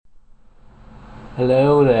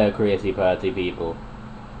Hello there, crazy party people.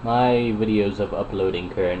 My videos are uploading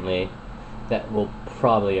currently. That will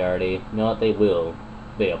probably already, not they will,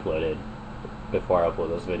 be uploaded before I upload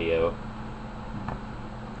this video.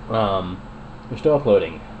 We're still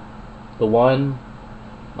uploading. The one,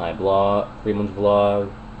 my blog, Freeman's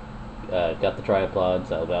vlog, got the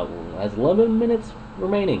tripods, about has 11 minutes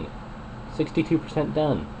remaining. 62%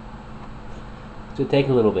 done. It's gonna take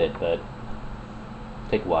a little bit, but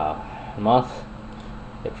take a while.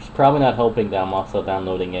 It's probably not helping that I'm also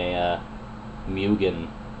downloading a Mugen.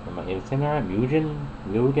 Am I saying that right?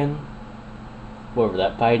 Mugen? Whatever,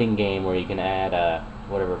 that fighting game where you can add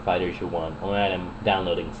whatever fighters you want. I'm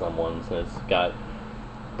downloading someone, so it's got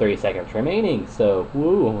 30 seconds remaining. So,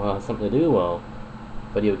 woo, something to do. Well,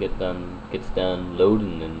 video gets done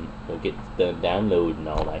loading, and it gets done downloading and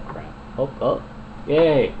all that crap. Oh,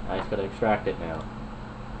 yay! I just gotta extract it now.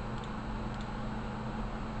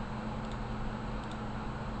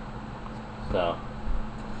 So,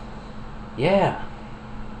 yeah.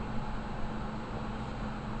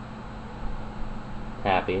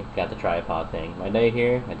 Happy. Got the tripod thing. My day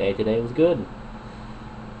today was good.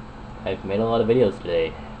 I've made a lot of videos today.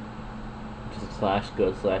 Which is a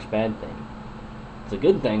good / bad thing. It's a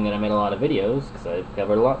good thing that I made a lot of videos, because I've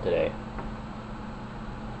covered a lot today.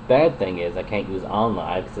 Bad thing is I can't use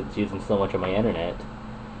OnLive because it's using so much of my internet.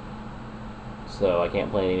 So I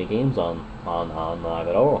can't play any games on OnLive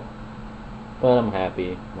at all. But I'm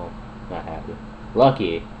happy. Well, not happy.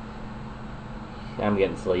 Lucky. I'm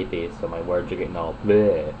getting sleepy, so my words are getting all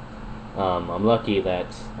bleh. I'm lucky that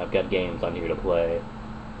I've got games on here to play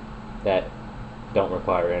that don't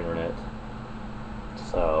require internet.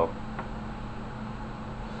 So,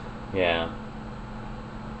 yeah.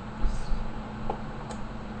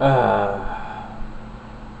 I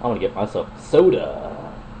want to get myself a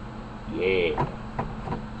soda. Yeah.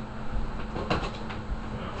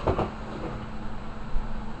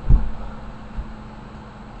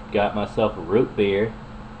 Got myself a root beer.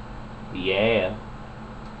 Yeah.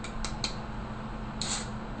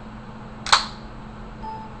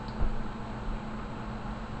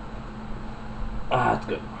 That's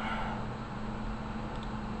good.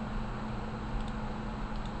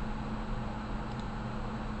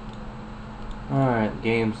 Alright,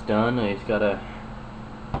 game's done. I just gotta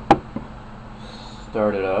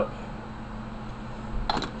start it up.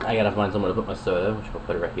 I gotta find somewhere to put my soda, which I'll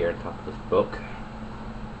put it right here on top of this book.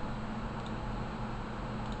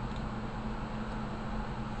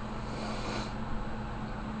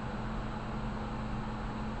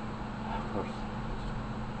 Of course,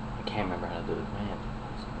 I can't remember how to do this, man.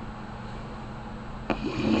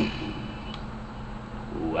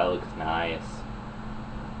 Ooh, that looks nice.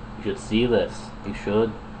 You should see this. You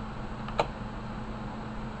should. I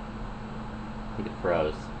think it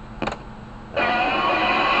froze.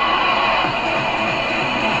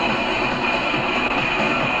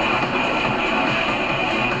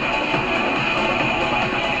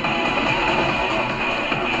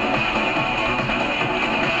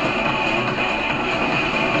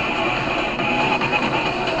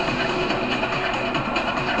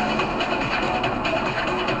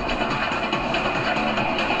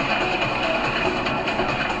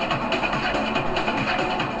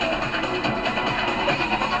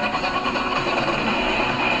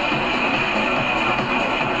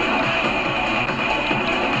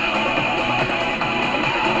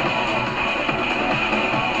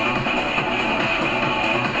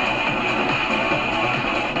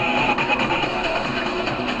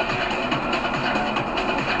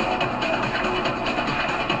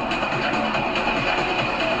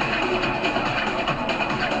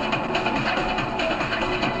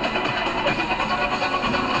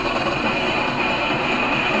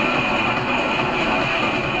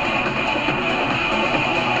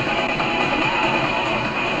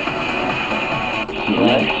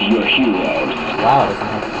 Your heroes. Wow, it doesn't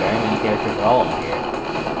have very many characters at all in here.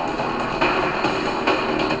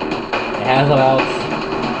 It has about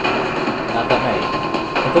not that many.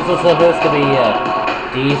 But this is supposed to be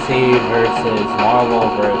DC versus Marvel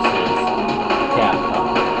versus Capcom.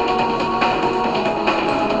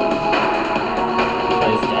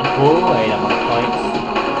 Plays Deadpool, 8 on points.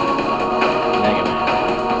 Mega Man.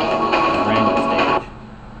 Random stage.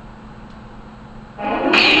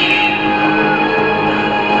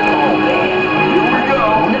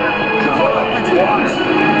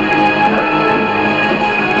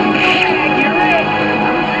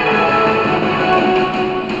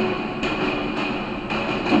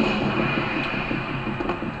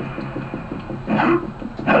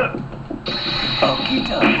 Okey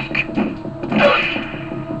doke.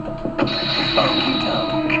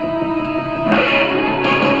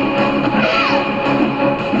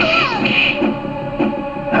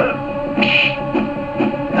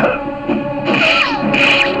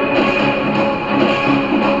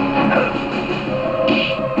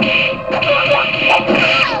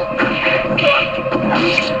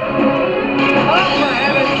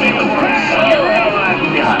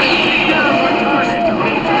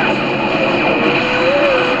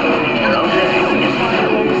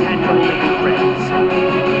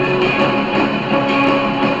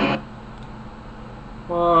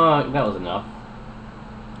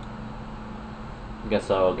 guess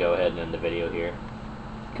I'll go ahead and end the video here.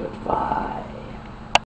 Goodbye.